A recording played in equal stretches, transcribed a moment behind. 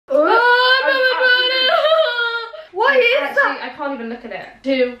can't even look at it.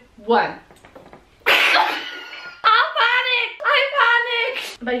 2, 1. I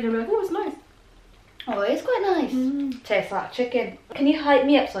panicked! But you're gonna be like, oh, it's nice. Oh, it's quite nice. Tastes like chicken. Can you hype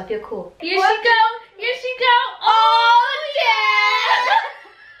me up so I feel cool? Here she go! Here she go! Oh, yeah!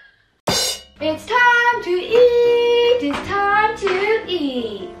 It's time to eat! It's time to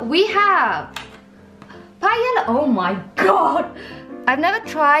eat! We have paella. Oh my god! I've never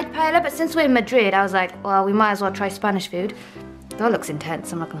tried paella, but since we're in Madrid, I was like, well, we might as well try Spanish food. That looks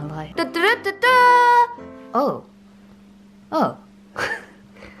intense, I'm not gonna lie. Da, da, da, da, da. Oh. Oh.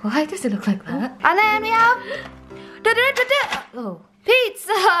 Why does it look like that? And then we have da, da, da, da. Oh,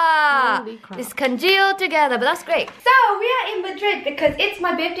 pizza! Holy crap. It's congealed together, but that's great. So we are in Madrid because it's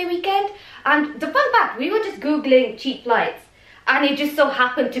my birthday weekend, and the fun fact, we were just googling cheap flights, and it just so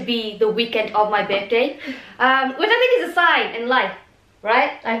happened to be the weekend of my birthday, which I think is a sign in life,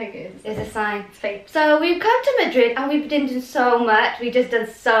 right? I think it is. It's a sign. It's fake. So we've come to Madrid and we've been doing so much. We've just done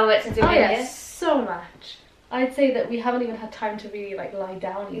so much since we've been here. So much. I'd say that we haven't even had time to really like lie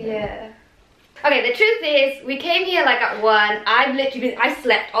down either. Yeah. Okay, the truth is, we came here like at 1. I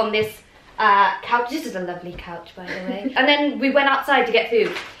slept on this couch. This is a lovely couch, by the way. And then we went outside to get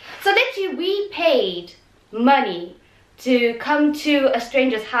food. So literally, we paid money to come to a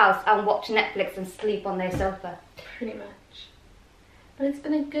stranger's house and watch Netflix and sleep on their sofa. Pretty much. But it's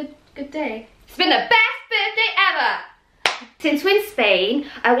been a good day. It's been the best birthday ever! Since we're in Spain,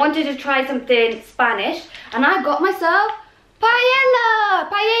 I wanted to try something Spanish, and I got myself paella.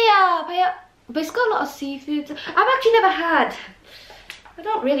 But it's got a lot of seafood. I've actually never had. I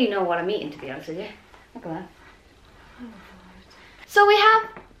don't really know what I'm eating, to be honest with you. Look at that. So we have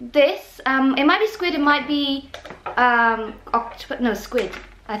this. It might be squid. It might be octopus. No, squid,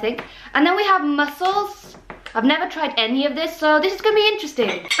 I think. And then we have mussels. I've never tried any of this, so this is going to be interesting.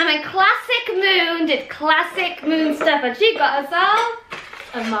 And then Classic Moon did Classic Moon stuff, and she got herself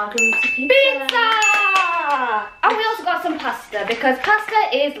a margarita pizza! And we also got some pasta, because pasta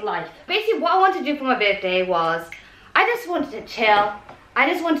is life. Basically, what I wanted to do for my birthday was, I just wanted to chill. I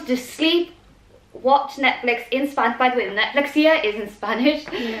just wanted to sleep, watch Netflix in Spanish. By the way, Netflix here is in Spanish.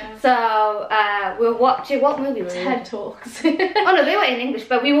 Yeah. So we're watching, what movie were we? TED Talks. Oh no, they were in English,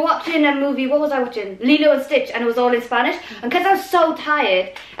 but we were watching a movie. What was I watching? Lilo and Stitch, and it was all in Spanish. And because I was so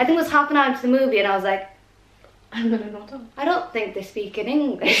tired, I think it was half an hour into the movie, and I was like, I'm gonna not on. I don't think they speak in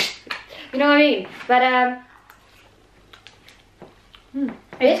English. You know what I mean? But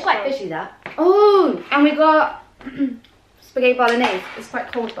it is quite fishy, that. Oh, and we got spaghetti bolognese. It's quite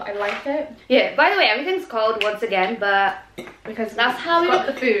cold, but I like it. Yeah, by the way, everything's cold once again, but because that's how we got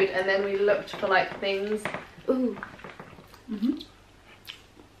the food, and then we looked for like things. Ooh.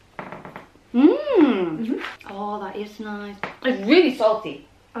 Oh, that is nice. It's really salty.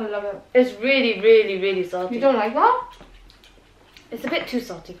 I love it. It's really, really, really salty. You don't like that? It's a bit too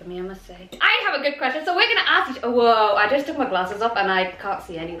salty for me, I must say. I have a good question, so we're gonna ask each. Whoa! I just took my glasses off and I can't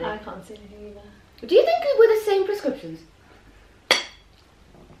see anything. I can't see anything either. Do you think we're the same prescriptions?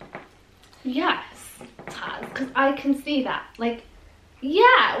 Yes, Taz, because I can see that. Like,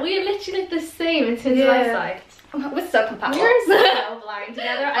 yeah, we are literally like the same in terms of eyesight. We're so compatible. We're so blind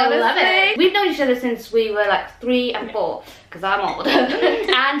together. I love it. We've known each other since we were like 3 and 4, because I'm old.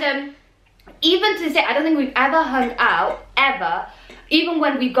 And even to this day, I don't think we've ever hung out, ever. Even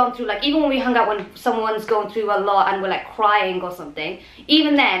when we've gone through, like, even when we hung out when someone's going through a lot and we're like crying or something,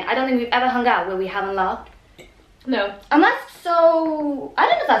 even then, I don't think we've ever hung out where we haven't laughed. No. And that's so, I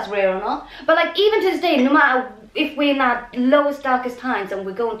don't know if that's rare or not, but like even to this day, no matter if we're in our lowest, darkest times and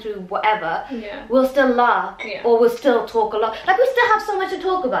we're going through whatever, we'll still laugh or we'll still talk a lot. Like, we still have so much to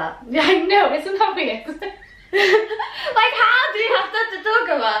talk about. Yeah, I know, isn't that weird? Like, how do we have stuff to talk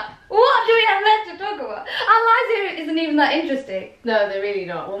about? What do we have left to talk about? Our lives here isn't even that interesting. No, they're really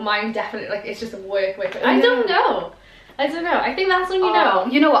not. Well, mine definitely, like, it's just a work. I don't know. I I think that's when you know.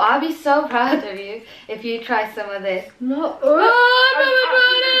 You know what? I'll be so proud of you if you try some of this. No.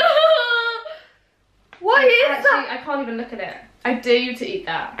 What is that? I can't even look at it. I dare you to eat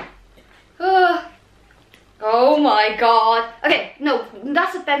that. Oh my god. Okay, no,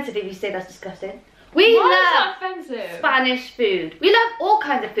 that's offensive if you say that's disgusting. We love offensive? Spanish food. We love all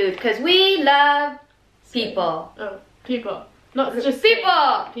kinds of food because we love people. Oh, people. Not just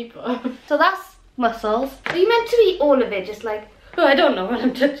people. People. So that's mussels. Are you meant to eat all of it? Just like, oh, I don't know when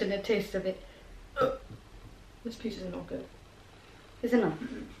I'm touching the taste of it. This piece is not good. Is it not?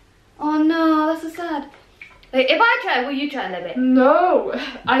 Mm-hmm. Oh no, that's so sad. Like, if I try, will you try a little bit? No,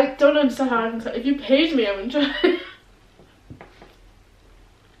 I don't understand how I can try. If you paid me, I wouldn't try.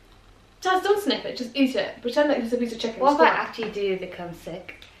 Taz, don't sniff it, just eat it. Pretend like it's a piece of chicken. What if I actually do become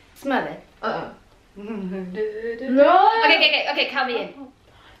sick? Smell it. Uh-uh. No. Okay, count me in.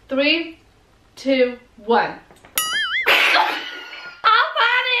 3, 2, 1.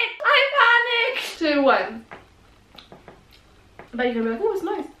 I panicked! 2, 1. But you're gonna be like, oh, it's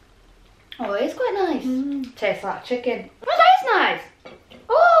nice. Oh, it's quite nice. Tastes like chicken. Oh, that is nice.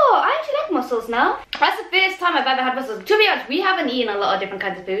 Oh, I actually like mussels now. That's the first time I've ever had mussels. To be honest, we haven't eaten a lot of different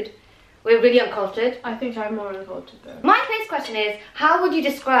kinds of food. We're really uncultured. I think I'm more uncultured though. My next question is, how would you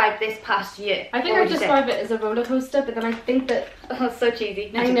describe this past year? I think I'd describe it as a roller coaster, but then I think that... Oh, so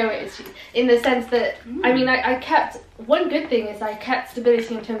cheesy. I know it is cheesy. In the sense that, I mean, I kept... One good thing is I kept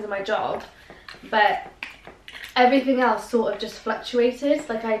stability in terms of my job, but everything else sort of just fluctuated.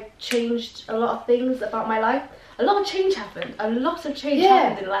 Like, I changed a lot of things about my life. A lot of change happened. A lot of change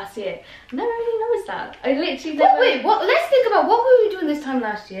happened in the last year. I never really noticed that. I literally never... Wait, what? Let's think about what were we doing this time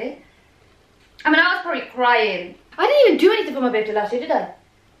last year? I mean, I was probably crying. I didn't even do anything for my birthday last year, did I?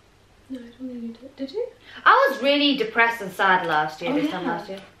 No, I don't think you did. Did you? I was really depressed and sad last year, this time last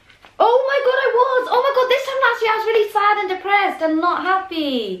year. Oh my god, I was! Oh my god, this time last year I was really sad and depressed and not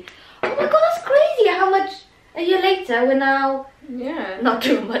happy. Oh my god, that's crazy how much a year later we're now... Yeah. Not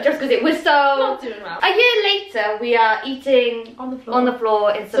doing much, just because it was so... Not doing well. A year later, we are eating on the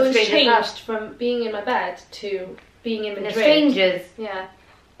floor in some so it's changed house. From being in my bed to being in Madrid. Strangers. Yeah.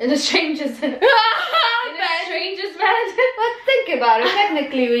 In a stranger's bed. In a stranger's bed. But think about it,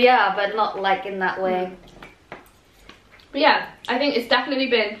 technically we are, but not like in that way. But yeah, I think it's definitely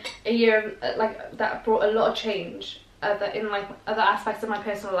been a year like that brought a lot of change in like other aspects of my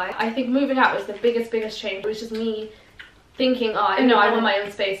personal life. I think moving out was the biggest change. It was just me thinking, oh, I know I want my own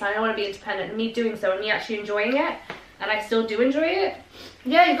space and I want to be independent, and me doing so and me actually enjoying it, and I still do enjoy it.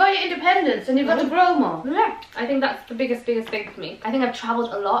 Yeah, you got your independence and you've got to grow more. Yeah, I think that's the biggest thing for me. I think I've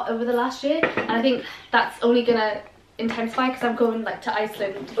travelled a lot over the last year, and I think that's only gonna intensify because I'm going like to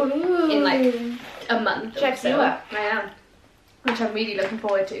Iceland in like a month. Checks you up. I am, which I'm really looking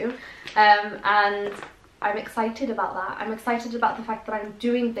forward to, and I'm excited about that. I'm excited about the fact that I'm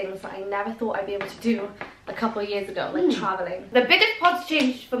doing things that I never thought I'd be able to do a couple of years ago, like travelling. The biggest positive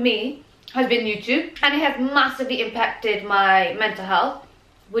change for me has been YouTube, and it has massively impacted my mental health.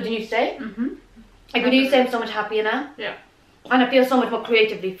 Wouldn't you say? Like, wouldn't you say I'm so much happier now? Yeah. And I feel so much more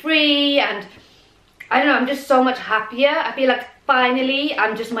creatively free, and I don't know, I'm just so much happier. I feel like finally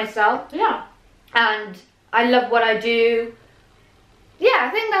I'm just myself. Yeah. And I love what I do. Yeah, I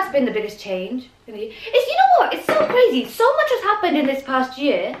think that's been the biggest change. You know what? It's so crazy. So much has happened in this past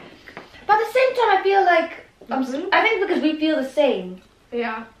year, but at the same time, I feel like I think because we feel the same.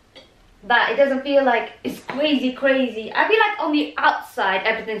 Yeah. That it doesn't feel like it's crazy. I feel like on the outside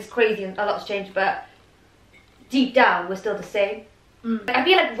everything's crazy and a lot's changed, but deep down we're still the same. I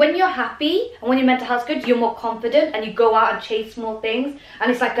feel like when you're happy and when your mental health's good, you're more confident and you go out and chase more things, and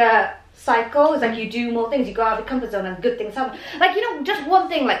it's like a cycle. It's like you do more things, you go out of your comfort zone and good things happen. Like, you know, just one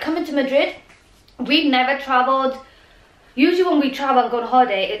thing, like coming to Madrid, we've never travelled. Usually when we travel and go on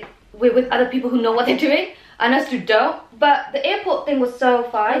holiday, we're with other people who know what they're doing and us who don't. But the airport thing was so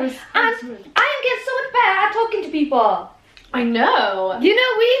fun, and I am getting so much better at talking to people. I know. You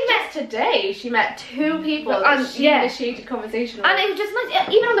know, we met today. She met 2 people and she initiated conversation with. And it was just nice,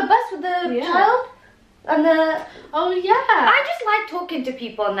 even on the bus with the child. And oh yeah, I just like talking to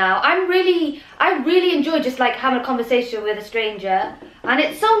people now. I really enjoy just like having a conversation with a stranger, and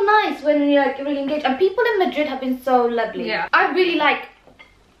it's so nice when you're like really engaged. And people in Madrid have been so lovely. Yeah, I really like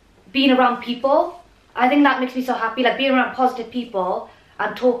being around people. I think that makes me so happy, like being around positive people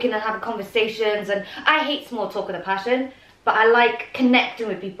and talking and having conversations. And I hate small talk with a passion, but I like connecting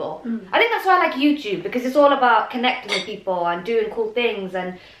with people. I think that's why I like YouTube, because it's all about connecting with people and doing cool things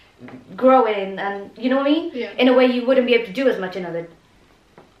and growing, and you know what I mean? Yeah. In a way you wouldn't be able to do as much in other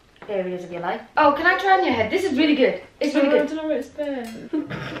areas of your life. Oh, can I try on your head? This is really good. It's really good. I don't know where it's been.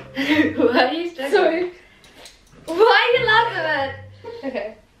 Why are you struggling? Sorry. Why are you laughing at it?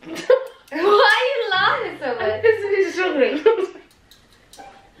 Okay. Why are you laughing so much? This is struggling.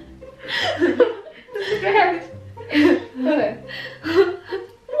 This is bad. Okay.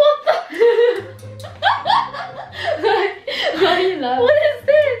 What the? Why are you laughing? What is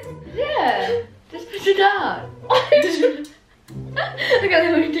this? Yeah. Just put it down.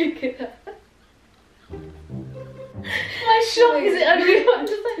 Okay, let me take it out. My shock is it ugly? I'm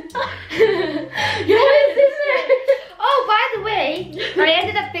just like, what is this? Oh, by the way, I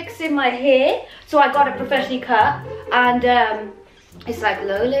ended up fixing my hair, so I got it professionally cut, and it's like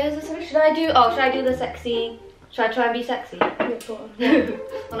low layers or something. Should I do the sexy? Should I try and be sexy? Yeah.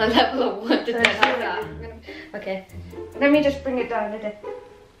 On a level of 1 to 10, how's that? Okay, let me just bring it down a bit.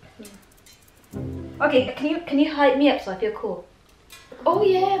 Okay, can you hype me up so I feel cool? Oh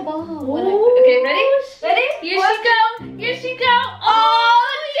yeah, wow. Ooh. Okay, ready? Ready? Here she go. Here she go. Oh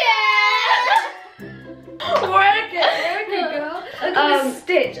yeah! Work it, girl. Look at this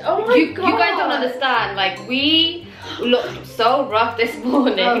stitch. Oh my god. You guys don't understand. Like, we looked so rough this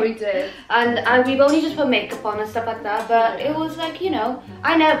morning. Oh, we did. And we've only just put makeup on and stuff like that. But it was like, you know,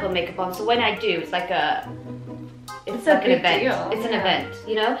 I never put makeup on. So when I do, it's like it's like an event. Deal. It's an event,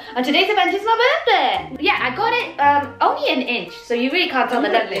 you know? And today's event is my birthday. Yeah, I got it only an inch. So you really can't tell the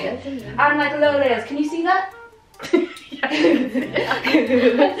left layers. And like low layers. Can you see that? I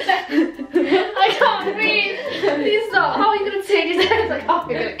can't breathe. Please stop. How are you gonna take his head? Like, oh,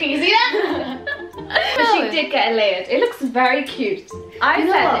 can you see that? But she did get it layered. It looks very cute. I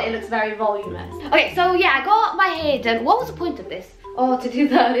said that it looks very voluminous. Okay, so yeah, I got my hair done. What was the point of this? Oh, to do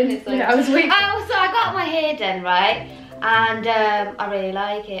that, isn't it? So yeah, I was waiting. Oh, so I got my hair done, right? And I really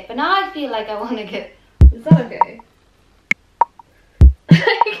like it. But now I feel like I want to get... Is that okay?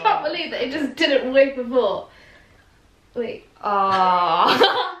 I can't believe that it just didn't work before. Wait. Oh.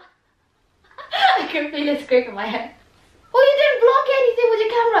 I can feel it scraping my head. Oh, you didn't vlog anything with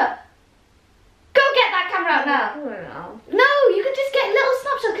your camera. Go get that camera out now. I don't know. No, you can just get little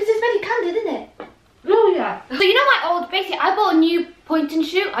snapshots because it's very candid, isn't it? Oh yeah. So you know my old, basically I bought a new point and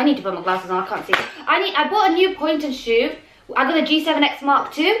shoot. I need to put my glasses on, I can't see. I bought a new point and shoot. I got a G7X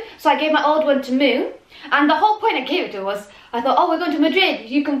Mark II, so I gave my old one to Moon. And the whole point I gave it to was, I thought, oh, we're going to Madrid.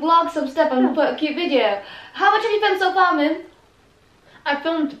 You can vlog some stuff and put a cute video. How much have you filmed so far, Moon? I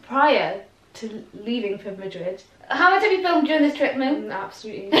filmed prior to leaving for Madrid. How much have you filmed during this trip, Moon?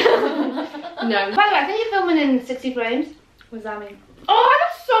 Absolutely. No. By the way, I think you're filming in 60 frames. What does that mean? Oh, I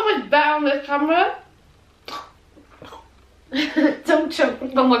look so much better on this camera. Don't choke.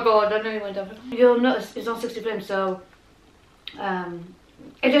 Oh my god, I know you went down. You'll notice it's on 60 frames, so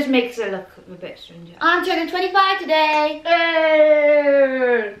it just makes it look a bit stranger. I'm turning 25 today.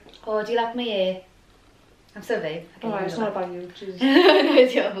 Oh, do you like my hair? I'm so vague. Oh, it's not about you. Jesus. No,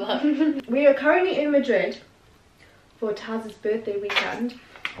 it's your vlog. We are currently in Madrid for Taz's birthday weekend.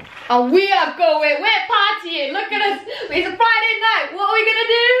 And we are going, we're partying. Look at us. It's a Friday night. What are we gonna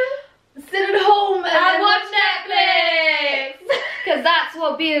do? Sit at home and watch Netflix. Because that's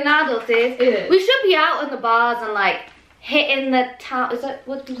what being an adult is. It is. We should be out in the bars and like hitting the town. Is that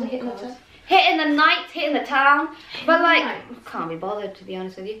what do you say? Hitting the town? Hitting the night, hitting the town. But like, can't be bothered to be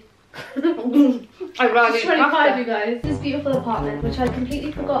honest with you. I'd rather It's 25, you guys. This beautiful apartment, which I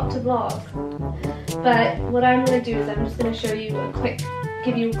completely forgot to vlog. But what I'm gonna do is I'm just gonna show you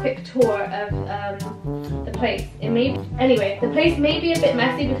give you a quick tour of the place. Anyway, the place may be a bit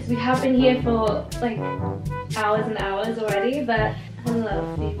messy because we have been here for like hours and hours already, but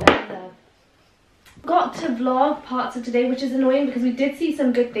hello, people. Got to vlog parts of today, which is annoying because we did see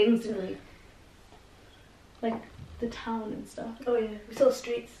some good things, didn't we? Like the town and stuff. Oh yeah, we saw the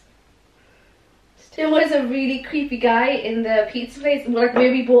streets. There was a really creepy guy in the pizza place, like where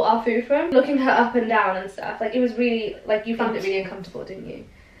we bought our food from, looking her up and down and stuff. Like it was really, like you found it really uncomfortable, didn't you?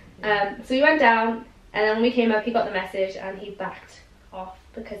 So we went down, and then when we came up, he got the message and he backed off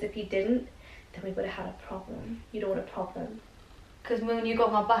because if he didn't, then we would have had a problem. You don't want a problem. Because Moon, you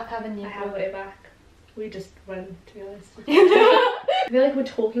got my back, haven't you? I have got your back. We just run, to be honest. I feel like we're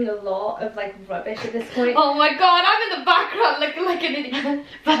talking a lot of like rubbish at this point. Oh my god, I'm in the background looking like an idiot.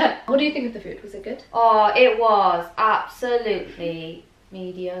 But what do you think of the food? Was it good? Oh, it was absolutely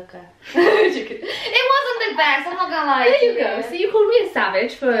mediocre. It wasn't the best, I'm not gonna lie. There you go. So you called me a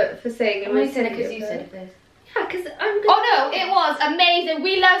savage for saying it was. You said it because you said it first. Yeah, because I'm good. Oh no, it was amazing.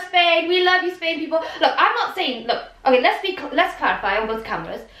 We love Spain. We love you, Spain people. Look, I'm not saying. Look, okay, let's clarify on both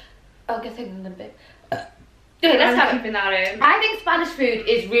cameras. Oh, good thing I'm gonna bit. Okay, let's have keeping that in. I think Spanish food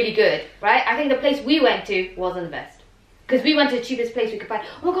is really good, right? I think the place we went to wasn't the best. Because we went to the cheapest place we could find.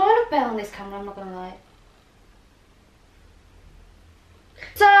 Oh my god, I look better on this camera, I'm not gonna lie.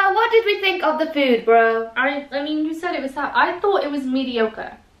 So, what did we think of the food, bro? I mean, you said it was sad. I thought it was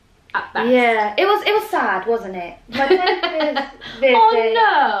mediocre at best. Yeah, it was sad, wasn't it? My 10th birthday. Oh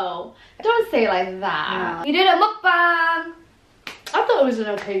no! Don't say it like that. No. You did a mukbang. I thought it was an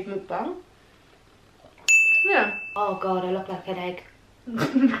okay mukbang. Yeah. Oh god, I look like an egg. Now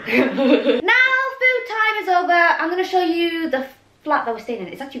food time is over. I'm going to show you the flat that we're staying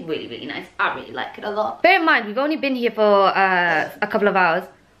in. It's actually really, really nice. I really like it a lot. Bear in mind, we've only been here for a couple of hours.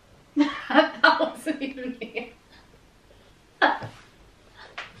 That wasn't even me.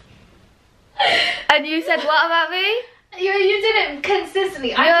 And you said what about me? You did it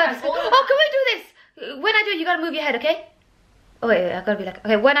consistently. Oh, can we do this? When I do it, you got to move your head, okay? Oh wait, I got to be like,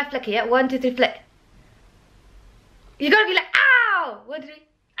 okay, when I flick it, yeah? 1, 2, 3, flick. You gotta be like, ow! 1, 2, 3,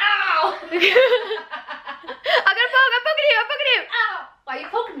 Ow! I'm poking you. Ow! Why are you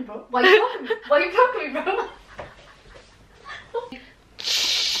poking me, bro? Why are you poking me? Why are you poking me, bro?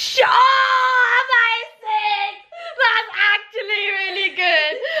 Oh, amazing! That's actually really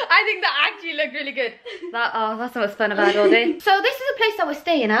good. I think that actually looked really good. That's the most fun I've had all day. So this is a place that we're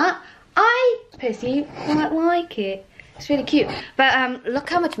staying at. I personally quite like it. It's really cute. But look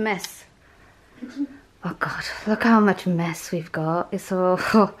how much mess. Oh God, look how much mess we've got. It's all...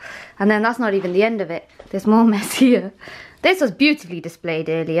 And then that's not even the end of it. There's more mess here. This was beautifully displayed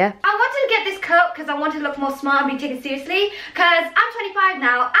earlier. I wanted to get this coat because I wanted to look more smart and be taken seriously. Because I'm 25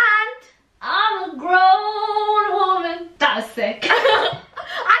 now and... I'm a grown woman. That was sick.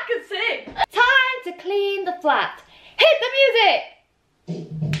 I can sing. Time to clean the flat. Hit the music.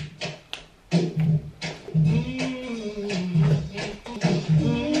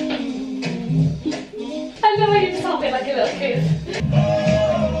 I know you just sound like a little kid.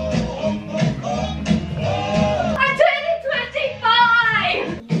 I'm turning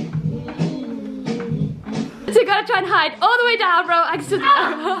 25! So you gotta try and hide all the way down, bro. I just...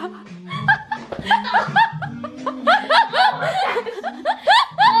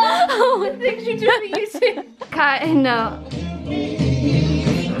 Oh, the things you do to you too. Okay, no.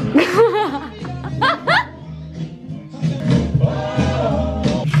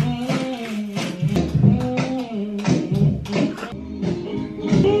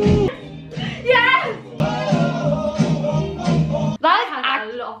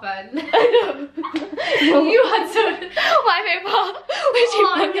 You had so my favorite part.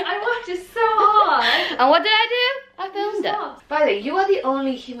 I worked so hard. And what did I do? I filmed it. By the way, you are the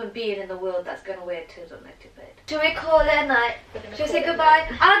only human being in the world that's gonna wear a turtleneck to bed. Should we call it a night? Should we say goodbye?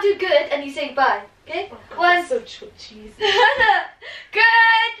 I'll do good and you say bye. Okay? Oh God, One. so cheesy.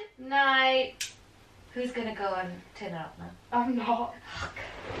 Good night. Who's gonna go and turn it off now? I'm not.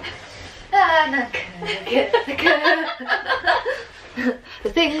 The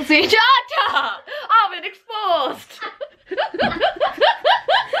things we have been exposed.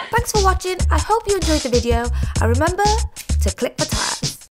 Thanks for watching. I hope you enjoyed the video. And remember to click for tag.